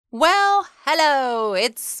Well, hello,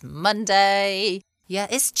 it's Monday. Yeah,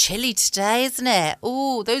 it's chilly today, isn't it?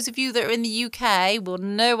 Oh, those of you that are in the UK will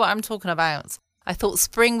know what I'm talking about. I thought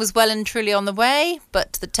spring was well and truly on the way,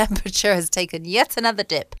 but the temperature has taken yet another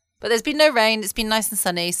dip. But there's been no rain, it's been nice and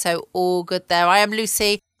sunny, so all good there. I am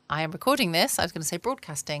Lucy. I am recording this, I was going to say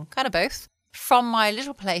broadcasting, kind of both, from my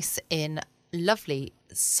little place in lovely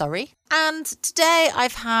Surrey. And today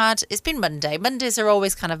it's been Monday. Mondays are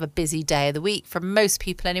always kind of a busy day of the week for most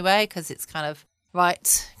people anyway, because it's kind of,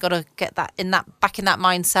 right, got to get back in that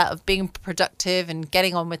mindset of being productive and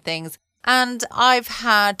getting on with things. And I've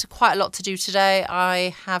had quite a lot to do today.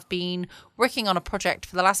 I have been working on a project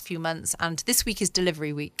for the last few months, and this week is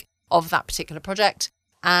delivery week of that particular project.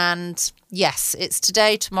 And yes, it's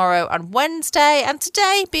today, tomorrow and Wednesday. And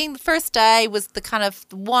today being the first day was the kind of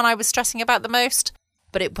one I was stressing about the most.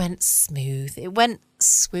 But it went smooth. It went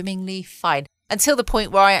swimmingly fine. Until the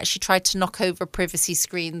point where I actually tried to knock over privacy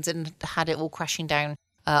screens and had it all crashing down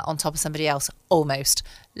on top of somebody else. Almost.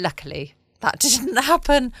 Luckily, that didn't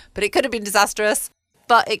happen. But it could have been disastrous.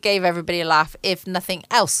 But it gave everybody a laugh, if nothing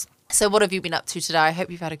else. So what have you been up to today? I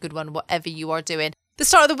hope you've had a good one, whatever you are doing. The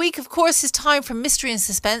start of the week, of course, is time for Mystery and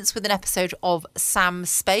Suspense with an episode of Sam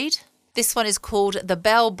Spade. This one is called The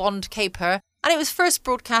Bell Bond Caper, and it was first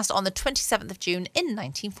broadcast on the 27th of June in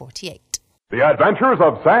 1948. The Adventures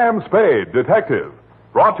of Sam Spade, Detective.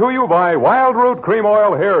 Brought to you by Wild Root Cream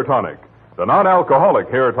Oil Hair Tonic, the non-alcoholic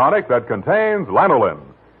hair tonic that contains lanolin.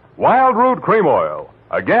 Wild Root Cream Oil.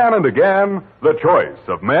 Again and again, the choice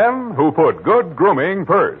of men who put good grooming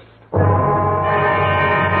first.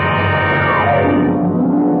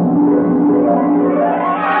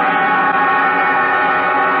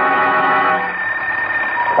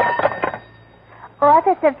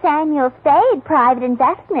 Office of Samuel Spade, Private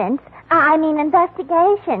Investigations.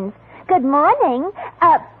 Good morning.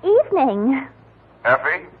 Evening.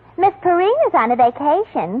 Effie? Miss Perrine is on a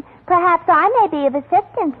vacation. Perhaps I may be of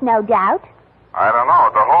assistance, no doubt. I don't know.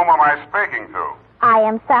 To whom am I speaking to? I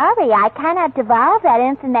am sorry. I cannot divulge that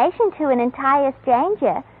information to an entire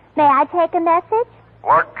stranger. May I take a message?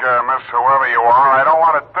 Look, Miss Whoever you are, I don't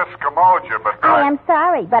want to discommode you, but I am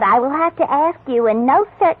sorry, but I will have to ask you in no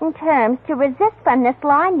certain terms to resist from this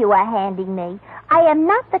line you are handing me. I am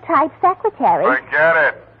not the type secretary. Forget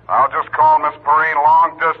it. I'll just call Miss Perrine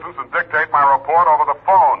long distance and dictate my report over the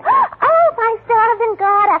phone. Oh, my stars and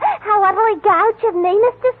garter. How utterly gouch of me,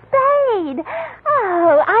 Mr. Spade.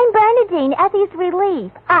 Oh, I'm Bernadine, Effie's relief.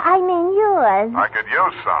 I mean yours. I could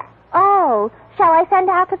use some. Oh, shall I send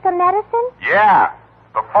out for some medicine? Yeah.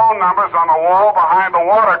 The phone number's on the wall behind the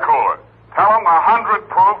water cooler. Tell them the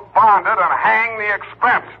 100 proof, bonded, and hang the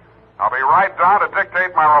expense. I'll be right down to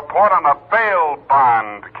dictate my report on the bail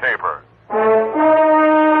bond caper.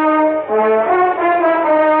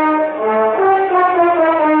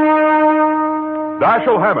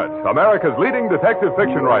 Dashiell Hammett, America's leading detective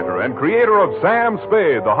fiction writer and creator of Sam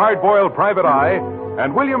Spade, the hard-boiled private eye,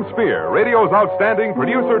 and William Spear, radio's outstanding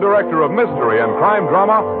producer-director of mystery and crime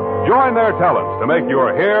drama, join their talents to make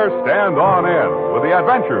your hair stand on end with the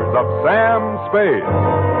adventures of Sam Spade.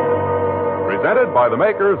 Presented by the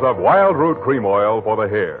makers of Wild Root Cream Oil for the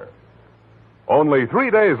hair. Only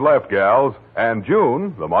 3 days left, gals, and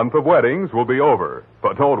June, the month of weddings, will be over.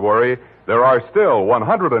 But don't worry, there are still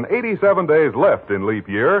 187 days left in leap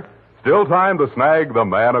year, still time to snag the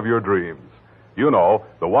man of your dreams. You know,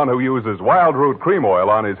 the one who uses Wild Root Cream Oil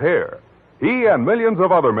on his hair. He and millions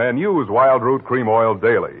of other men use Wild Root Cream Oil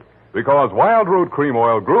daily, because Wild Root Cream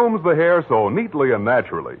Oil grooms the hair so neatly and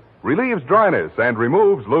naturally, relieves dryness, and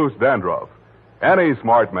removes loose dandruff. Any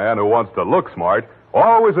smart man who wants to look smart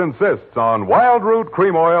always insists on Wild Root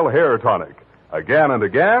Cream Oil Hair Tonic. Again and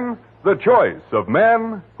again, the choice of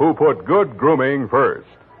men who put good grooming first.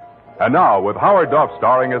 And now, with Howard Duff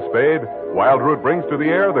starring as Spade, Wild Root brings to the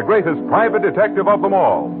air the greatest private detective of them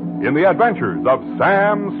all, in the adventures of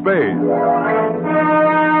Sam Spade.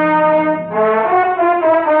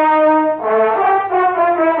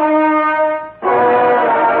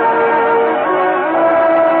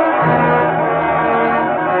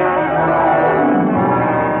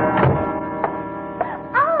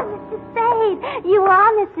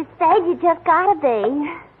 You just gotta be.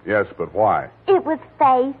 Yes, but why? It was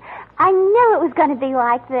fate. I knew it was going to be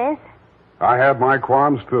like this. I have my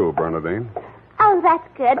qualms, too, Bernadine. Oh, that's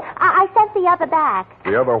good. I sent the other back.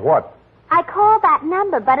 The other what? I called that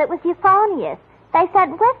number, but it was euphonious. They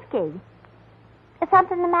said whiskey. Is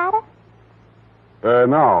something the matter?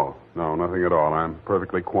 No, nothing at all. I'm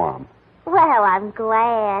perfectly calm. Well, I'm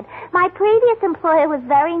glad. My previous employer was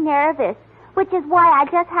very nervous, which is why I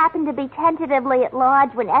just happened to be tentatively at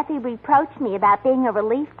large when Effie reproached me about being a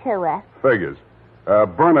relief to her. Figures.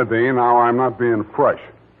 Bernadine, now I'm not being fresh.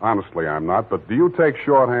 Honestly, I'm not. But do you take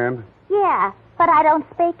shorthand? Yeah, but I don't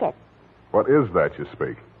speak it. What is that you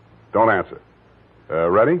speak? Don't answer.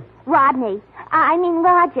 Ready? Rodney. I mean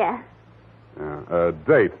Roger.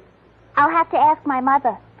 Date. I'll have to ask my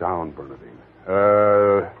mother. Down, Bernadine.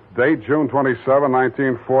 Date, June 27,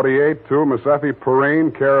 1948, to Miss Effie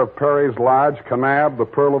Perrine, care of Perry's Lodge, Kanab, the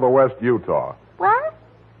Pearl of the West, Utah. What?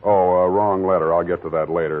 Oh, wrong letter. I'll get to that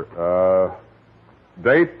later.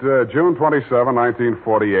 Date, June 27,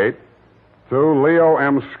 1948, to Leo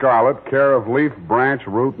M. Scarlett, care of Leaf Branch,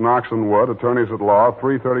 Root, Knox and Wood, attorneys at law,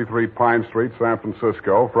 333 Pine Street, San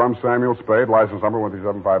Francisco, from Samuel Spade, license number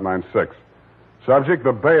 137596. Subject,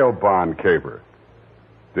 the bail bond caper.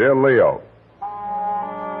 Dear Leo,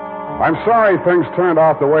 I'm sorry things turned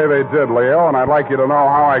out the way they did, Leo, and I'd like you to know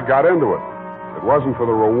how I got into it. It wasn't for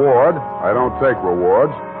the reward. I don't take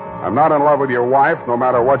rewards. I'm not in love with your wife, no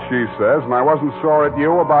matter what she says, and I wasn't sore at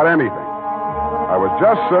you about anything. I was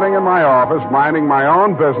just sitting in my office, minding my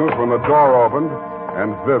own business, when the door opened,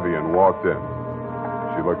 and Vivian walked in.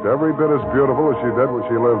 She looked every bit as beautiful as she did when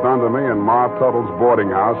she lived under me in Ma Tuttle's boarding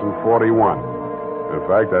house in 41. In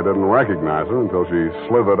fact, I didn't recognize her until she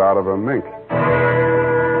slithered out of her mink.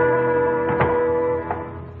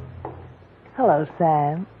 Hello,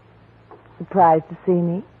 Sam. Surprised to see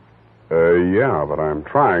me? Yeah, but I'm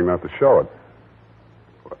trying not to show it.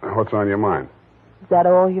 What's on your mind? Is that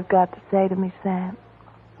all you've got to say to me, Sam?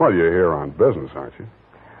 Well, you're here on business, aren't you?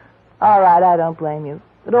 All right, I don't blame you.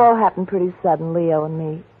 It all happened pretty sudden, Leo and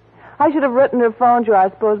me. I should have written or phoned you, I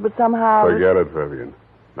suppose, but somehow... Forget it, Vivian.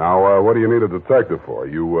 Now, what do you need a detective for?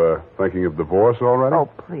 You, thinking of divorce already? Oh,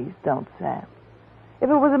 please don't, Sam. If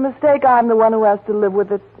it was a mistake, I'm the one who has to live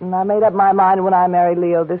with it, and I made up my mind when I married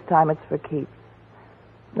Leo. This time it's for keeps.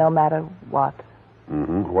 No matter what.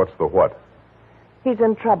 Mm-hmm. What's the what? He's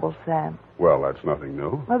in trouble, Sam. Well, that's nothing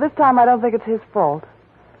new. Well, this time I don't think it's his fault.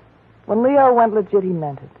 When Leo went legit, he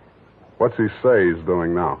meant it. What's he say he's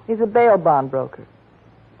doing now? He's a bail bond broker.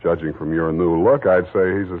 Judging from your new look, I'd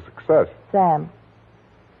say he's a success. Sam,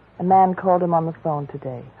 a man called him on the phone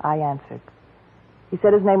today. I answered. He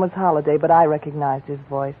said his name was Holliday, but I recognized his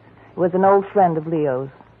voice. It was an old friend of Leo's,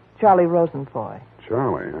 Charlie Rosenfoy.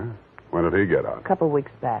 Charlie, huh? When did he get out? A couple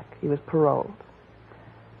weeks back. He was paroled.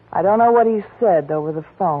 I don't know what he said over the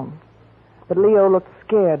phone, but Leo looked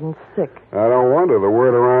scared and sick. I don't wonder. The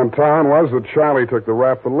word around town was that Charlie took the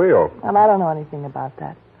rap for Leo. Well, I don't know anything about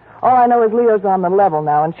that. All I know is Leo's on the level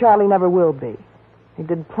now, and Charlie never will be. He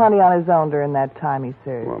did plenty on his own during that time he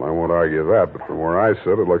served. Well, I won't argue that, but from where I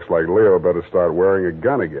sit, it looks like Leo better start wearing a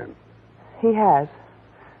gun again. He has.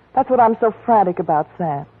 That's what I'm so frantic about,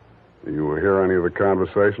 Sam. You hear any of the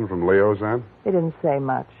conversation from Leo's end? He didn't say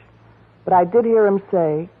much. But I did hear him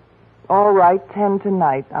say, all right, 10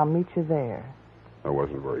 tonight. I'll meet you there. That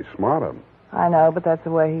wasn't very smart of him. I know, but that's the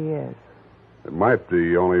way he is. It might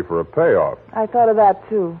be only for a payoff. I thought of that,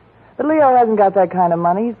 too. But Leo hasn't got that kind of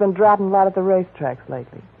money. He's been dropping a lot at the racetracks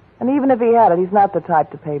lately. And even if he had it, he's not the type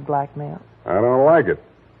to pay blackmail. I don't like it.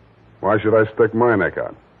 Why should I stick my neck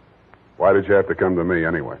out? Why did you have to come to me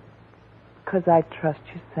anyway? Because I trust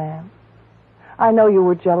you, Sam. I know you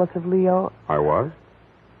were jealous of Leo. I was?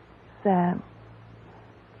 Sam,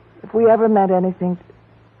 if we ever meant anything...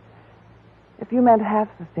 If you meant half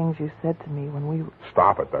the things you said to me when we...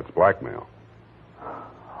 Stop it. That's blackmail.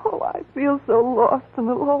 Oh, I feel so lost and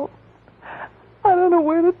alone. I don't know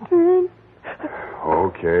where to turn.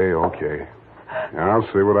 Okay. I'll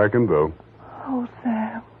see what I can do. Oh,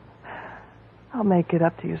 Sam. I'll make it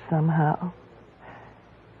up to you somehow.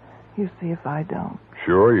 You see if I don't.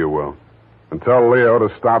 Sure you will. And tell Leo to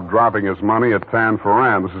stop dropping his money at Tan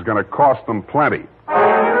Ferran. This is going to cost them plenty.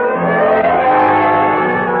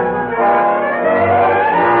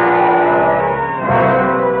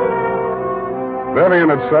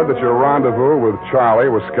 Vivian had said that your rendezvous with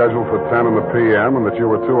Charlie was scheduled for 10 in the p.m. and that you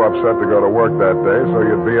were too upset to go to work that day, so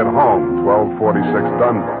you'd be at home, 1246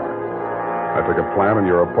 Dunbar. I took a plant in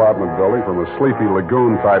your apartment building from a Sleepy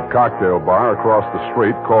Lagoon-type cocktail bar across the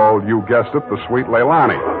street called, you guessed it, the Sweet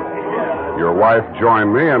Leilani. Your wife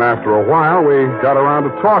joined me, and after a while, we got around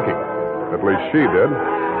to talking. At least she did.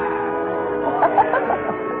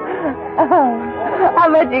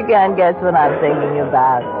 I bet you can't guess what I'm thinking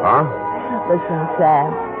about. Huh? Listen,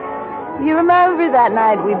 Sam. You remember that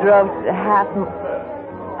night we drove to Half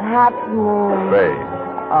Moon? Bay.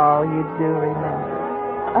 Oh, you do remember.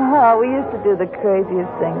 Oh, we used to do the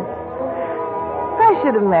craziest things. I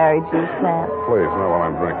should have married you, Sam. Please, not while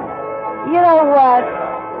I'm drinking. You know what?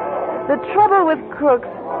 The trouble with crooks,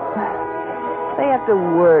 they have to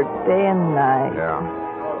work day and night. Yeah.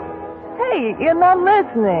 Hey, you're not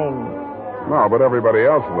listening. No, but everybody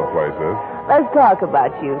else in the place is. Let's talk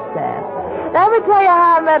about you, Sam. Did I ever tell you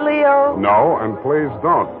how I met Leo? No, and please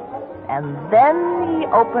don't. And then he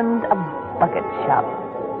opened a bucket shop.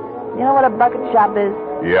 You know what a bucket shop is?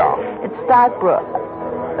 Yeah. It's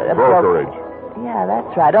stockbrokerage. Brokerage. Yeah,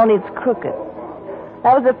 that's right. Only it's crooked.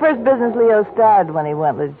 That was the first business Leo started when he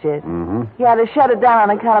went legit. Mm-hmm. He had to shut it down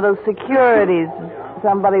on account of those securities.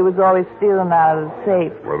 Somebody was always stealing out of the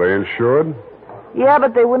safe. Were they insured? Yeah,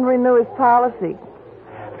 but they wouldn't renew his policy.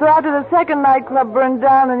 So after the second nightclub burned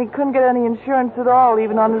down and he couldn't get any insurance at all,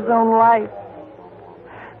 even on his own life.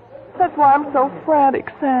 That's why I'm so frantic,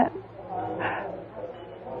 Sam.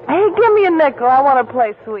 Hey, give me a nickel. I want to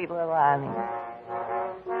play Sweet Little Annie.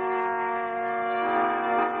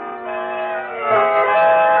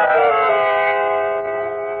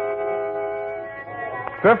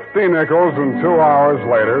 $50 nickels, and 2 hours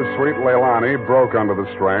later, sweet Leilani broke under the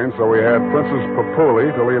strain, so we had Princess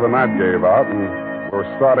Papuli till even that gave out, and we were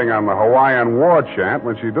starting on the Hawaiian war chant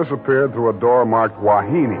when she disappeared through a door marked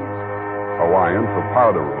Wahines, Hawaiian for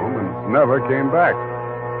powder room, and never came back.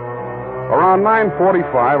 Around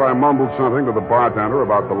 9:45, I mumbled something to the bartender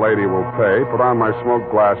about the lady will pay, put on my smoke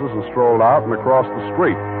glasses, and strolled out and across the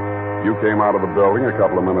street. You came out of the building a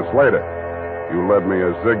couple of minutes later. You led me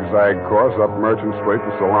a zigzag course up Merchant Street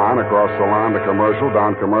to Salon, across Salon to Commercial,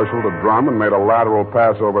 down Commercial to Drum, and made a lateral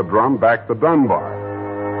pass over Drum back to Dunbar.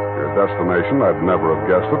 Your destination, I'd never have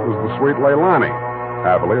guessed it, was the Sweet Leilani.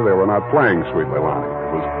 Happily, they were not playing Sweet Leilani.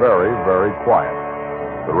 It was very, very quiet.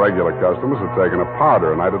 The regular customers had taken a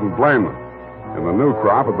powder, and I didn't blame them. In the new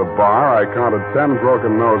crop at the bar, I counted 10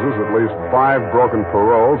 broken noses, at least 5 broken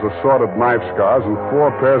paroles, assorted knife scars, and 4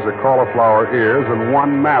 pairs of cauliflower ears, and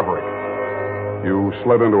 1 maverick. You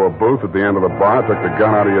slid into a booth at the end of the bar, took the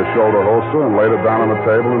gun out of your shoulder holster, and laid it down on the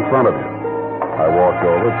table in front of you. I walked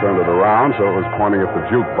over, turned it around so it was pointing at the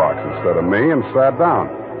jukebox instead of me, and sat down.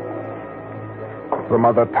 Some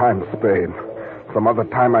other time, Spade. Some other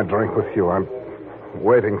time I drink with you. I'm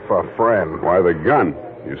waiting for a friend. Why the gun?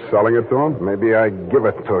 You selling it to him? Maybe I give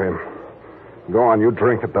it to him. Go on, you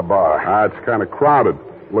drink at the bar. It's kind of crowded.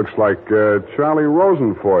 Looks like Charlie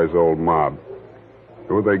Rosenfoy's old mob.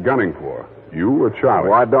 Who are they gunning for? You or Charlie?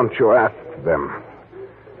 Why don't you ask them?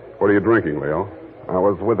 What are you drinking, Leo? I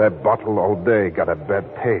was with that bottle all day. Got a bad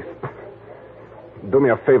taste. Do me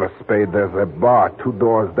a favor, Spade. There's a bar 2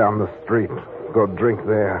 doors down the street. Go drink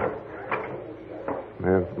there.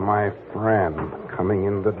 There's my friend coming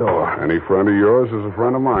in the door. Any friend of yours is a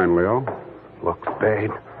friend of mine, Leo. Look,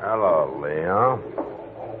 Spade. Hello, Leo.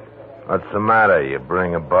 What's the matter? You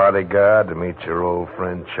bring a bodyguard to meet your old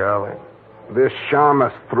friend Charlie? This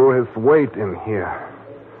shamus threw his weight in here.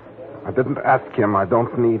 I didn't ask him. I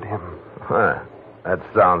don't need him. Huh. That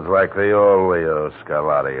sounds like the old Leo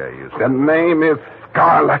Scarlatti I used to... The name is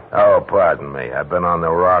Scarlet. Oh, pardon me. I've been on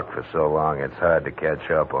the rock for so long, it's hard to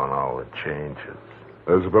catch up on all the changes.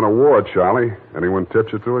 There's been a war, Charlie. Anyone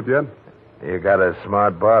tipped you to it yet? You got a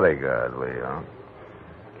smart bodyguard, Leo.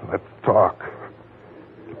 Let's talk.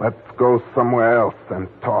 Let's go somewhere else and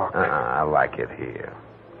talk. I like it here.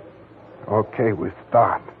 Okay, we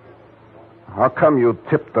start. How come you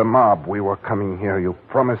tipped the mob we were coming here? You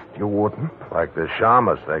promised you wouldn't. Like the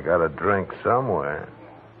shamus, they got a drink somewhere.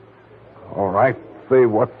 All right, say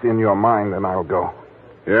what's in your mind and I'll go.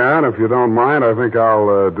 Yeah, and if you don't mind, I think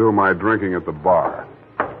I'll do my drinking at the bar.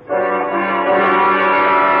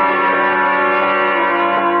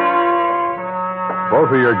 Both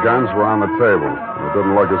of your guns were on the table. It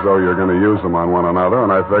didn't look as though you were going to use them on one another, and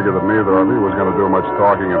I figured that neither of you was going to do much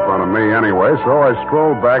talking in front of me anyway, so I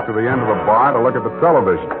strolled back to the end of the bar to look at the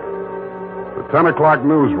television. The 10 o'clock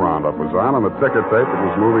news roundup was on, and the ticker tape that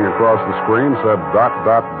was moving across the screen said ...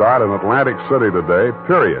 in Atlantic City today,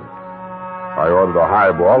 period. I ordered a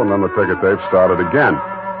highball, and then the ticker tape started again.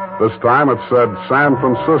 This time it said San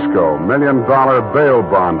Francisco, $1 million bail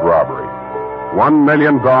bond robbery. $1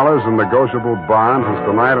 million in negotiable bonds is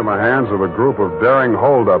tonight in the hands of a group of daring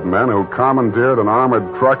hold-up men who commandeered an armored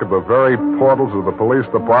truck at the very portals of the police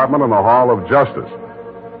department and the Hall of Justice.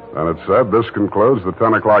 And it said, this concludes the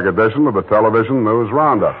 10 o'clock edition of the Television News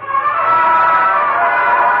Roundup.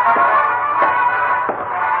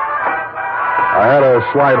 I had a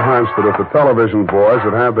slight hunch that if the television boys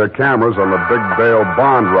had had their cameras on the big bail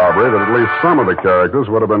bond robbery, that at least some of the characters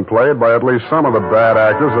would have been played by at least some of the bad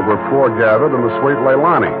actors that were foregathered in the Sweet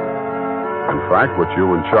Leilani. In fact, what you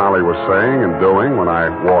and Charlie were saying and doing when I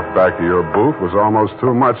walked back to your booth was almost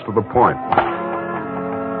too much to the point.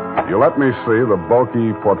 You let me see the bulky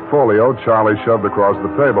portfolio Charlie shoved across the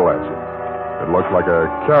table at you. It looked like a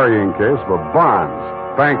carrying case for bonds,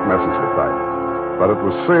 bank messenger type. but it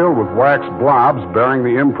was sealed with wax blobs bearing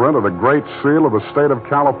the imprint of the Great Seal of the state of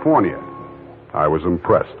California. I was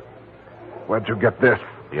impressed. Where'd you get this?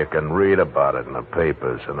 You can read about it in the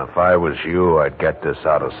papers, and if I was you, I'd get this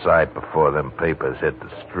out of sight before them papers hit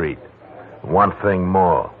the street. One thing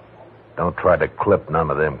more. Don't try to clip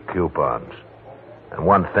none of them coupons. And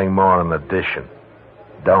one thing more in addition.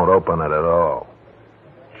 Don't open it at all.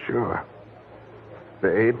 Sure.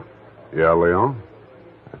 Spade, Yeah, Leo?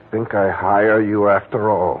 I think I hire you after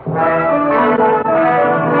all.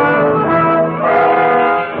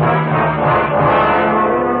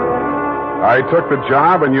 I took the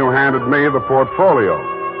job, and you handed me the portfolio.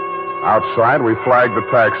 Outside, we flagged the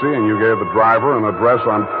taxi, and you gave the driver an address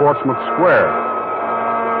on Portsmouth Square.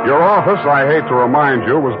 Your office, I hate to remind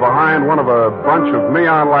you, was behind one of a bunch of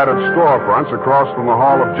neon-lighted storefronts across from the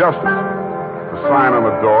Hall of Justice. The sign on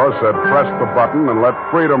the door said, "Press the button and let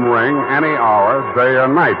freedom ring any hour, day or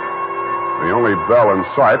night." The only bell in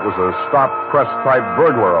sight was a stop-press-type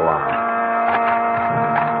burglar alarm.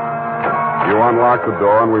 You unlocked the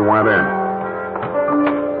door, and we went in.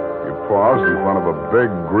 You paused in front of a big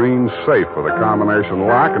green safe with a combination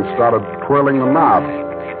lock and started twirling the knob.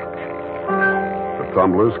 The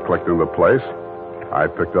tumblers clicked into place. I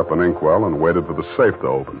picked up an inkwell and waited for the safe to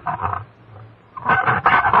open.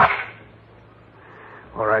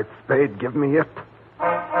 All right, Spade, give me it.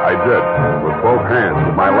 I did, with both hands.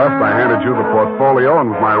 With my left, I handed you the portfolio,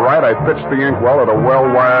 and with my right, I pitched the inkwell at a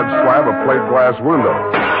well-wired slab of plate glass window.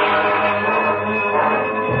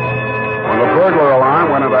 When the burglar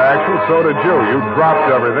alarm went into action, so did you. You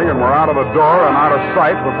dropped everything and were out of the door and out of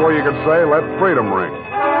sight before you could say, "Let freedom ring."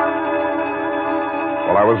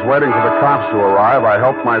 While I was waiting for the cops to arrive, I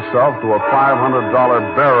helped myself to a $500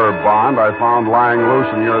 bearer bond I found lying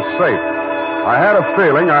loose in your safe. I had a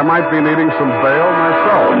feeling I might be needing some bail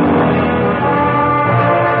myself.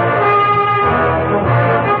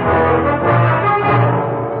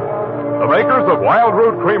 The makers of Wild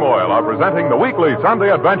Root Cream Oil are presenting the weekly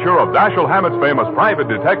Sunday adventure of Dashiell Hammett's famous private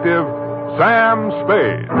detective, Sam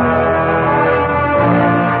Spade.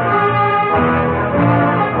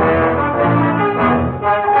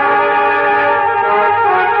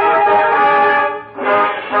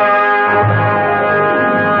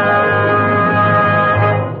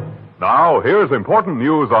 Here's important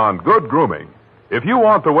news on good grooming. If you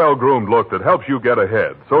want the well-groomed look that helps you get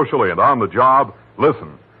ahead, socially and on the job,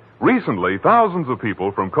 listen. Recently, thousands of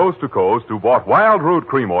people from coast to coast who bought Wild Root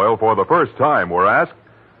Cream Oil for the first time were asked,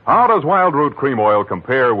 how does Wild Root Cream Oil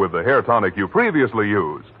compare with the hair tonic you previously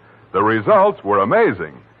used? The results were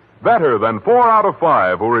amazing. Better than 4 out of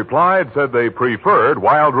 5 who replied said they preferred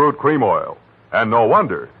Wild Root Cream Oil. And no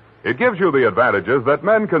wonder. It gives you the advantages that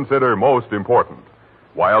men consider most important.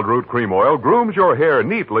 Wild Root Cream Oil grooms your hair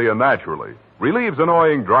neatly and naturally, relieves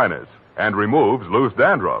annoying dryness, and removes loose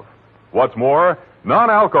dandruff. What's more,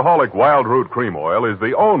 non-alcoholic Wild Root Cream Oil is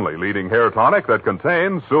the only leading hair tonic that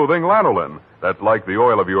contains soothing lanolin, that's like the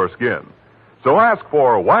oil of your skin. So ask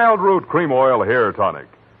for Wild Root Cream Oil Hair Tonic.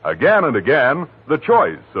 Again and again, the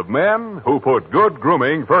choice of men who put good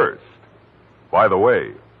grooming first. By the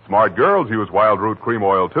way, smart girls use Wild Root Cream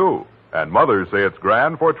Oil too, and mothers say it's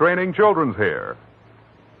grand for training children's hair.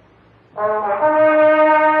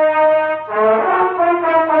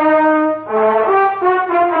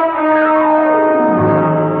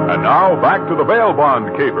 And now, back to the bail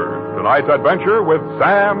bond caper. Tonight's adventure with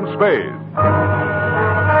Sam Spade.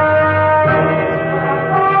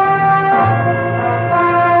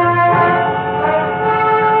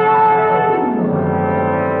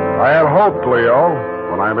 I had hoped, Leo,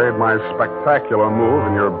 when I made my spectacular move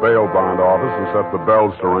in your bail bond office and set the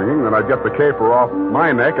bells to ringing, that I'd get the caper off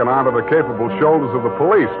my neck and onto the capable shoulders of the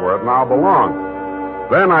police, where it now belonged.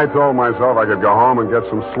 Then I told myself I could go home and get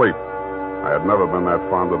some sleep. I had never been that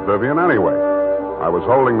fond of Vivian anyway. I was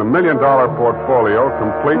holding the $1 million portfolio,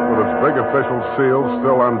 complete with its big official seal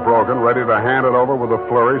still unbroken, ready to hand it over with a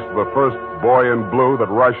flourish to the first boy in blue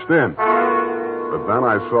that rushed in. But then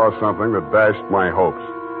I saw something that dashed my hopes.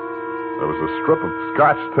 There was a strip of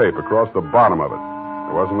Scotch tape across the bottom of it.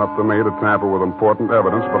 It wasn't up to me to tamper with important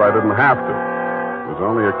evidence, but I didn't have to. It was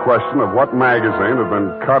only a question of what magazine had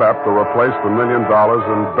been cut up to replace the $1 million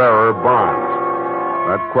in bearer bonds.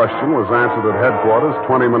 That question was answered at headquarters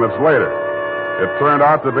 20 minutes later. It turned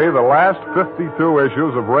out to be the last 52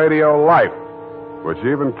 issues of Radio Life, which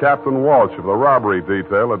even Captain Walsh of the robbery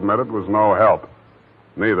detail admitted was no help.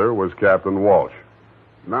 Neither was Captain Walsh.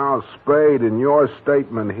 Now, Spade, in your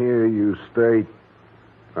statement here, you state,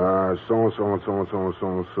 so-and-so and so-and-so and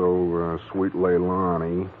so-and-so, Sweet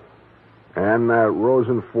Leilani, and that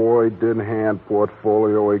Rosenfoy did hand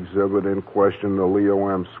portfolio exhibit in question to Leo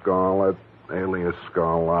M. Scarlett, alias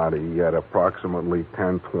Scarlatti, at approximately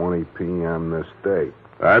 10:20 p.m. this date.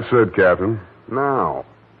 That's it, Captain. Now,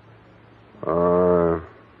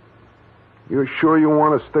 you sure you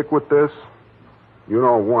want to stick with this? You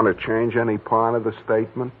don't want to change any part of the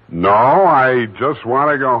statement? No, I just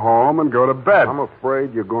want to go home and go to bed. I'm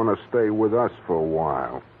afraid you're going to stay with us for a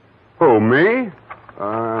while. Who, me?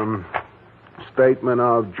 Statement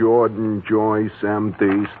of Jordan Joyce,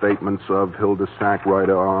 M.D. Statements of Hilda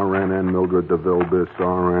Sackwriter, R.N. and Mildred DeVille, this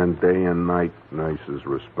R.N. Day and night nurses,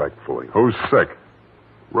 respectfully. Who's sick?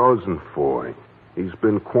 Rosenfoy. He's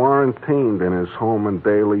been quarantined in his home in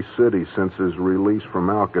Daly City since his release from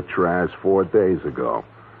Alcatraz 4 days ago.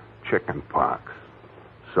 Chicken pox.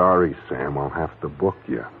 Sorry, Sam, I'll have to book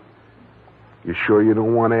you. You sure you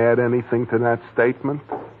don't want to add anything to that statement?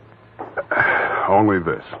 Only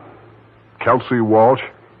this. Kelsey Walsh,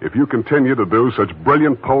 if you continue to do such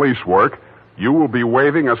brilliant police work, you will be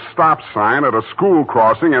waving a stop sign at a school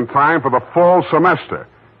crossing in time for the fall semester.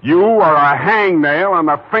 You are a hangnail on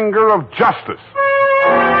the finger of justice.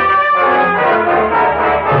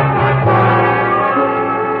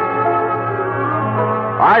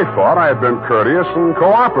 I thought I had been courteous and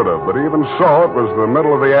cooperative, but even so, it was the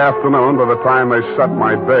middle of the afternoon by the time they set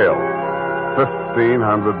my bail.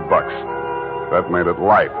 $1,500. That made it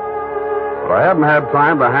light. But I hadn't had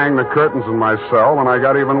time to hang the curtains in my cell when I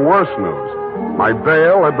got even worse news. My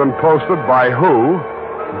bail had been posted by who?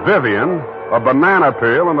 Vivian, a banana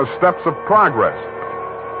peel in the steps of progress.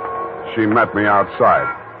 She met me outside.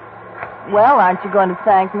 Well, aren't you going to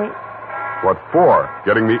thank me? What for?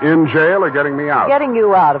 Getting me in jail or getting me out? Getting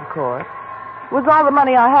you out, of course. It was all the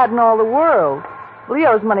money I had in all the world.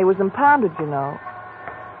 Leo's money was impounded, you know.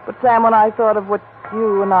 But, Sam, when I thought of what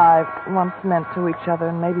you and I once meant to each other,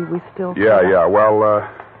 and maybe we still... Yeah. Well,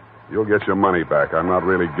 you'll get your money back. I'm not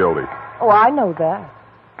really guilty. Oh, I know that.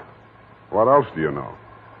 What else do you know?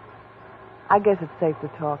 I guess it's safe to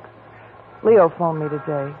talk. Leo phoned me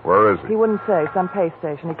today. Where is he? He wouldn't say. Some pay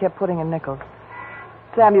station. He kept putting in nickels.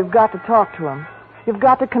 Sam, you've got to talk to him. You've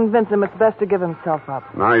got to convince him it's best to give himself up.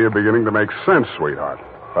 Now you're beginning to make sense, sweetheart.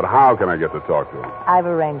 But how can I get to talk to him? I've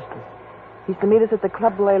arranged it. He's to meet us at the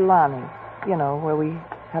Club Leilani. You know, where we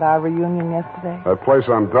had our reunion yesterday. That place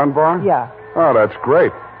on Dunbar? Yeah. Oh, that's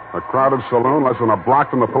great. A crowded saloon less than a block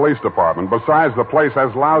from the police department. Besides, the place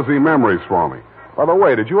has lousy memories for me. By the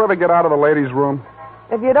way, did you ever get out of the ladies' room?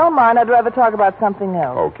 If you don't mind, I'd rather talk about something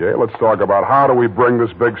else. Okay, let's talk about how do we bring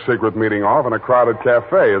this big secret meeting off in a crowded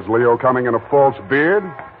cafe. Is Leo coming in a false beard?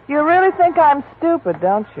 You really think I'm stupid,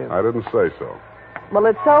 don't you? I didn't say so. Well,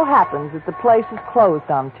 it so happens that the place is closed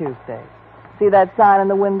on Tuesday. See that sign in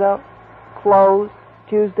the window? Closed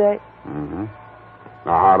Tuesday? Mm-hmm.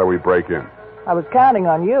 Now, how do we break in? I was counting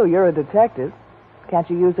on you. You're a detective. Can't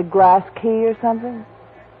you use a glass key or something?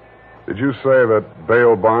 Did you say that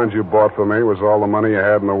bail bond you bought for me was all the money you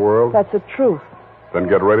had in the world? That's the truth. Then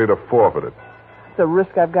get ready to forfeit it. It's a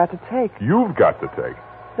risk I've got to take. You've got to take.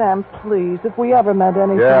 Sam, please, if we ever meant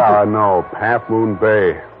anything... Yeah, I know. Half Moon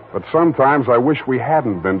Bay. But sometimes I wish we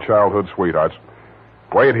hadn't been childhood sweethearts.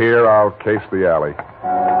 Wait here. I'll case the alley.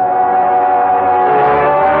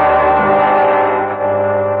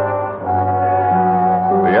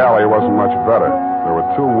 The alley wasn't much better. There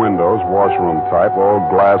were 2 windows, washroom type, all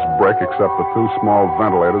glass brick except for 2 small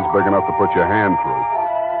ventilators big enough to put your hand through.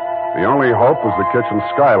 The only hope was the kitchen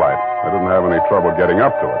skylight. I didn't have any trouble getting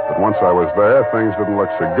up to it, but once I was there, things didn't look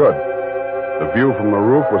so good. The view from the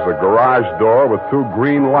roof was a garage door with 2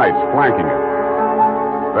 green lights flanking it.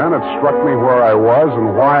 Then it struck me where I was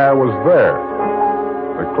and why I was there.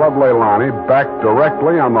 The Club Leilani backed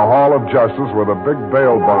directly on the Hall of Justice where the big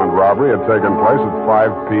bail bond robbery had taken place at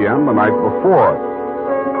 5 p.m. the night before.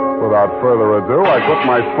 Without further ado, I put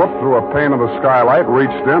my foot through a pane of the skylight,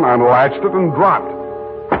 reached in, unlatched it, and dropped.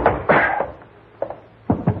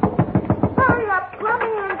 Hurry up. Let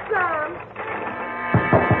me in, Sam.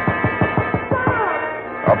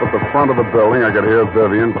 Up at the front of the building, I could hear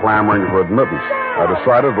Vivian clamoring for admittance. I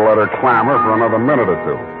decided to let her clamor for another minute or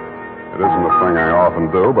two. It isn't a thing I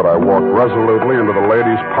often do, but I walked resolutely into the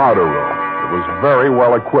ladies' powder room. It was very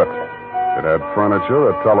well equipped. It had furniture,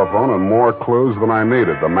 a telephone, and more clues than I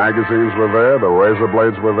needed. The magazines were there, the razor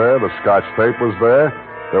blades were there, the Scotch tape was there.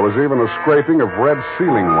 There was even a scraping of red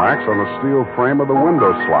sealing wax on the steel frame of the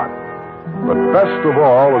window slot. But best of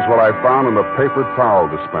all was what I found in the paper towel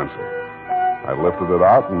dispenser. I lifted it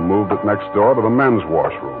out and moved it next door to the men's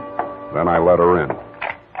washroom. Then I let her in.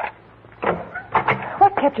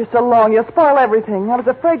 What kept you so long? You'll spoil everything. I was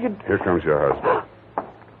afraid you'd... Here comes your husband.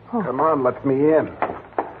 Come on, let me in.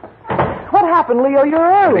 What happened, Leo? You're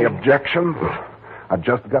early. Any objections? I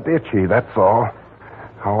just got itchy, that's all.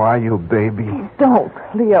 How are you, baby? Don't,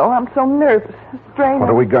 Leo. I'm so nervous. Straining. What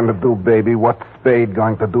are we going to do, baby? What's Spade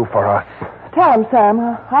going to do for us? Tell him, Sam.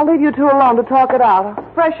 I'll leave you two alone to talk it out.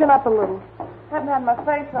 I'll freshen up a little. Haven't had my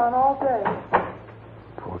face on all day.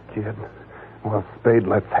 Poor kid. Well, Spade,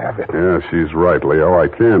 let's have it. Yeah, she's right, Leo. I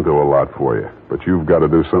can do a lot for you. But you've got to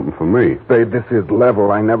do something for me. Spade, this is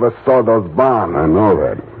level. I never saw those bonds. I know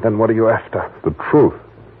that. Then what are you after? The truth.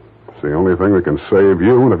 It's the only thing that can save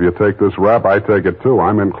you, and if you take this rap, I take it too.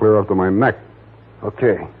 I'm in clear up to my neck.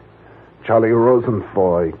 Okay. Charlie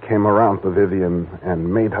Rosenfoy came around to Vivian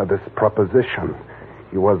and made her this proposition.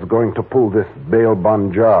 He was going to pull this bail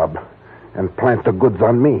bond job and plant the goods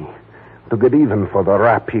on me to get even for the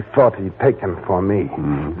rap he thought he'd taken for me.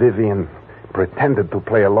 Vivian pretended to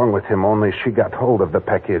play along with him, only she got hold of the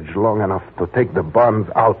package long enough to take the bonds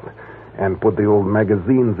out and put the old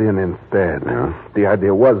magazines in instead. Yeah. The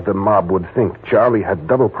idea was the mob would think Charlie had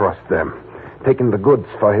double-crossed them, taken the goods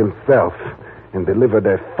for himself, and delivered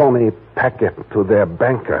a phony packet to their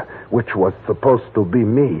banker, which was supposed to be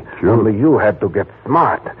me. Sure. Only you had to get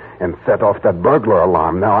smart and set off that burglar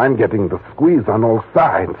alarm. Now I'm getting the squeeze on all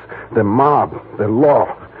sides. The mob, the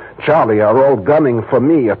law, Charlie are all gunning for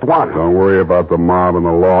me at once. Don't worry about the mob and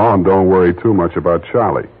the law, and don't worry too much about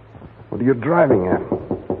Charlie. What are you driving at?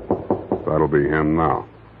 That'll be him now.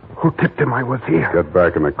 Who tipped him I was here? Get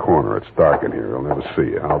back in the corner. It's dark in here. He'll never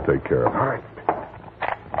see you. I'll take care of him. All right.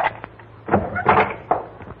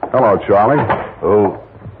 Hello, Charlie. Oh,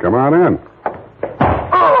 Come on in.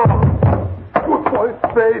 Oh! Good boy,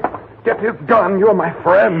 Spade. Get his gun. You're my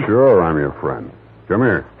friend. Sure, I'm your friend. Come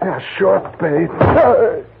here. Yeah, sure, Spade.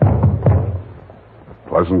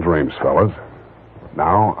 Pleasant dreams, fellas.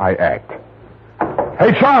 Now I act.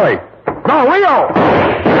 Hey, Charlie! No,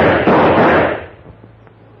 Leo!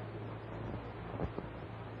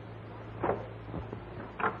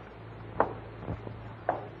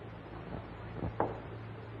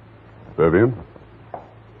 Vivian?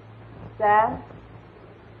 Sam?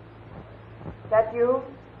 That you?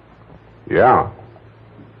 Yeah.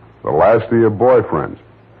 The last of your boyfriends.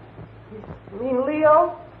 You mean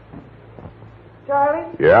Leo?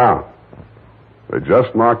 Charlie? Yeah. They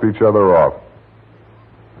just knocked each other off.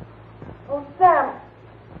 Oh, Sam.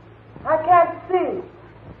 I can't see.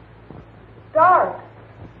 Dark.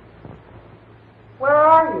 Where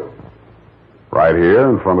are you? Right here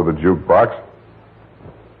in front of the jukebox.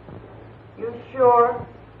 You sure?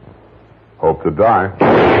 Hope to die.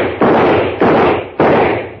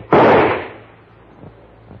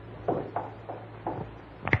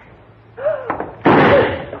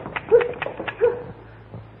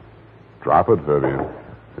 Drop it, Vivian.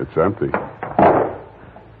 It's empty.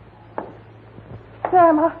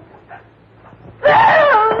 Sam,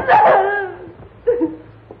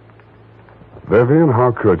 Vivian,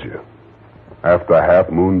 how could you? After Half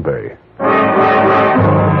Moon Bay.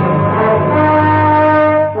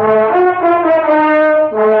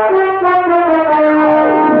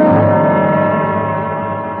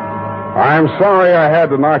 I'm sorry I had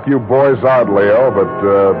to knock you boys out, Leo, but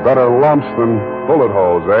better lumps than bullet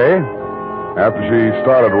holes, eh? After she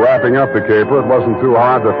started wrapping up the caper, it wasn't too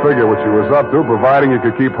hard to figure what she was up to, providing you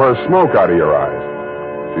could keep her smoke out of your eyes.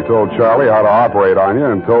 She told Charlie how to operate on you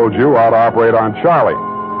and told you how to operate on Charlie.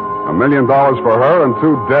 $1 million for her and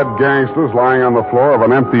 2 dead gangsters lying on the floor of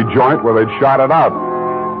an empty joint where they'd shot it out.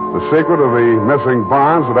 The secret of the missing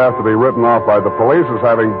bonds would have to be written off by the police as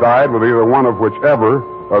having died with either one of whichever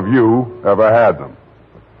of you ever had them.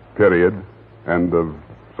 Period. End of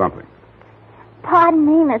something. Pardon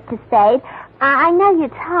me, Mr. Spade. I know you're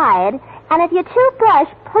tired, and if you're too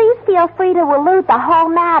brushed, please feel free to elude the whole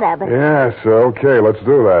matter. But Yes, okay, let's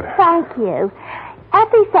do that. thank you.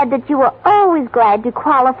 Effie said that you were always glad to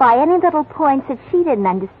qualify any little points that she didn't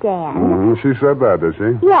understand. She said that, did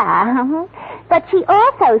she? Yeah, but she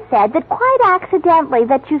also said that quite accidentally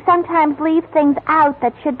that you sometimes leave things out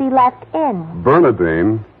that should be left in.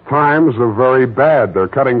 Bernadine, times are very bad. They're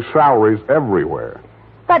cutting salaries everywhere.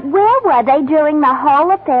 But where were they during the whole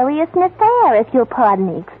nefarious affair, if you'll pardon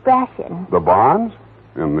the expression? The bonds?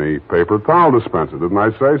 In the paper towel dispenser, didn't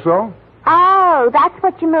I say so? Oh, that's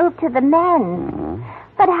what you moved to the men's.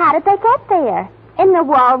 But how did they get there? In the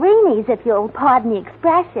Walreenies, if you'll pardon the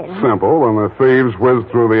expression. Simple. When the thieves whizzed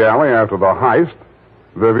through the alley after the heist,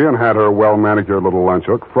 Vivian had her well-manicured little lunch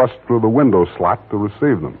hook thrust through the window slot to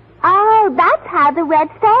receive them. Oh, that's how the red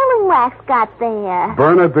sailing wax got there.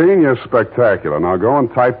 Bernadine, you're spectacular. Now go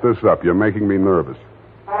and type this up. You're making me nervous.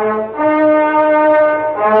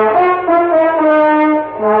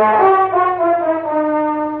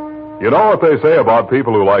 You know what they say about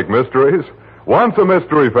people who like mysteries? Once a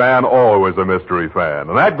mystery fan, always a mystery fan.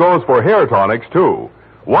 And that goes for hair tonics, too.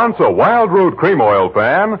 Once a Wild Root Cream Oil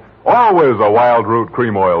fan, always a Wild Root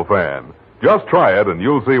Cream Oil fan. Just try it and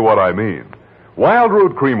you'll see what I mean. Wild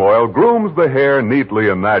Root Cream Oil grooms the hair neatly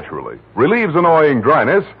and naturally, relieves annoying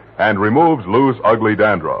dryness, and removes loose, ugly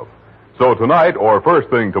dandruff. So tonight, or first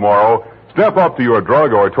thing tomorrow, step up to your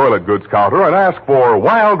drug or toilet goods counter and ask for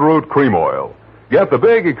Wild Root Cream Oil. Get the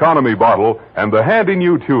big economy bottle and the handy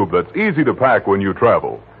new tube that's easy to pack when you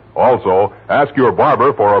travel. Also, ask your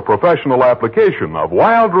barber for a professional application of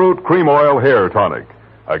Wild Root Cream Oil Hair Tonic.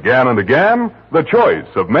 Again and again, the choice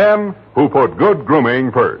of men who put good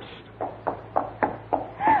grooming first.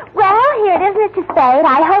 Well, here it is, Mr. Spade.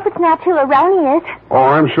 I hope it's not too erroneous. Oh,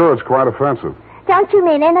 I'm sure it's quite offensive. Don't you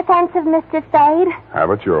mean inoffensive, Mr. Spade?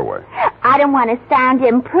 Have it your way. I don't want to sound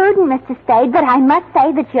imprudent, Mr. Spade, but I must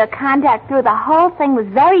say that your conduct through the whole thing was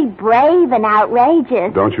very brave and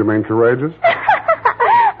outrageous. Don't you mean courageous?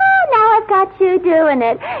 Now I've got you doing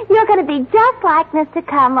it. You're going to be just like Mr.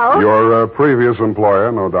 Cummel. Your previous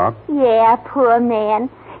employer, no doubt. Yeah, poor man.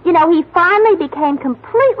 You know, he finally became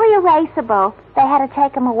completely erasable. They had to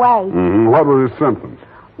take him away. Mm-hmm. What were his symptoms?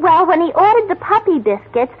 Well, when he ordered the puppy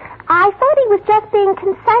biscuits, I thought he was just being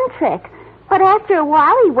concentric. But after a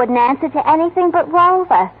while, he wouldn't answer to anything but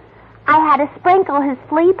Rover. I had to sprinkle his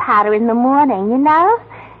flea powder in the morning, you know?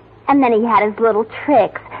 And then he had his little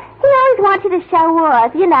tricks. He always wanted to show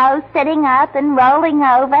off, you know, sitting up and rolling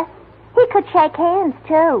over. He could shake hands,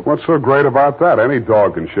 too. What's so great about that? Any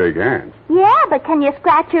dog can shake hands. Yeah, but can you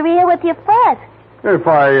scratch your ear with your foot? If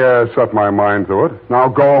I set my mind to it. Now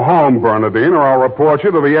go home, Bernadine, or I'll report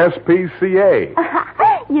you to the SPCA.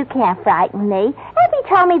 You can't frighten me. Effie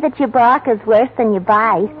told me that your bark is worse than your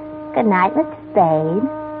bite. Good night, Mr. Spade.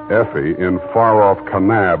 Effie, in far-off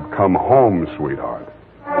Kanab, come home, sweetheart.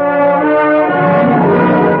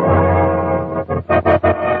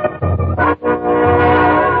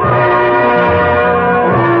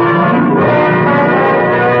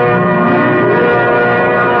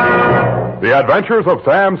 The Adventures of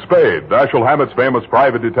Sam Spade, Dashiell Hammett's famous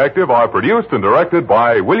private detective, are produced and directed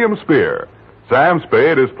by William Spear. Sam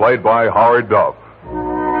Spade is played by Howard Duff.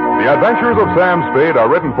 The Adventures of Sam Spade are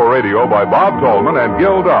written for radio by Bob Tolman and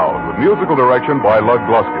Gil Dowd, with musical direction by Lud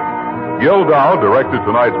Gluskin. Gil Dowd directed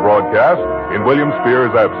tonight's broadcast in William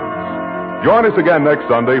Spear's absence. Join us again next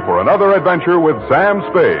Sunday for another adventure with Sam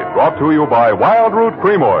Spade, brought to you by Wild Root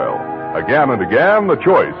Cream Oil. Again and again, the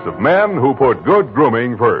choice of men who put good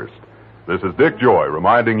grooming first. This is Dick Joy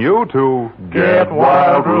reminding you to get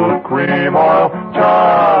Wild Root Cream Oil,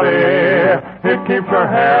 Charlie. It keeps your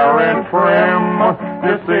hair in trim.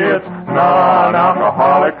 You see, it's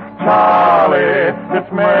non-alcoholic, Charlie.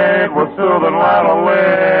 It's made with soothing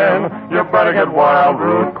lanolin. You better get Wild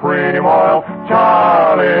Root Cream Oil,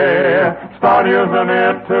 Charlie. Start using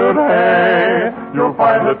it today. You'll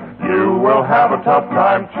find that you will have a tough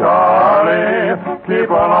time, Charlie.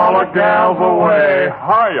 Keeping all the gals away.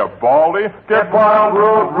 Hiya, Baldy. Get Wild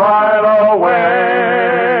Root right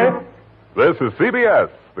away. This is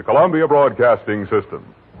CBS, the Columbia Broadcasting System.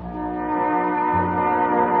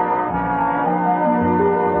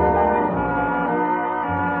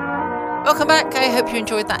 Welcome back. I hope you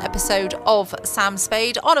enjoyed that episode of Sam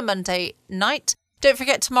Spade on a Monday night. Don't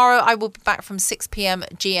forget, tomorrow I will be back from 6 p.m.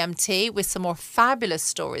 GMT with some more fabulous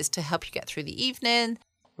stories to help you get through the evening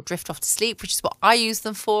or drift off to sleep, which is what I use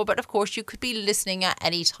them for. But of course, you could be listening at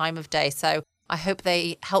any time of day. So I hope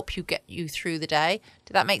they help you get you through the day.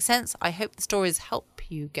 Did that make sense? I hope the stories help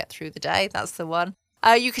you get through the day. That's the one.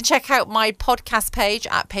 You can check out my podcast page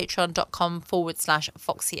at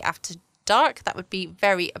patreon.com/Foxy After Dark. That would be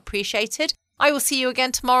very appreciated. I will see you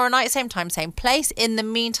again tomorrow night, same time, same place. In the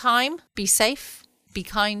meantime, be safe. Be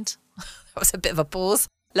kind. That was a bit of a pause.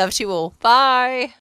 Love to you all. Bye.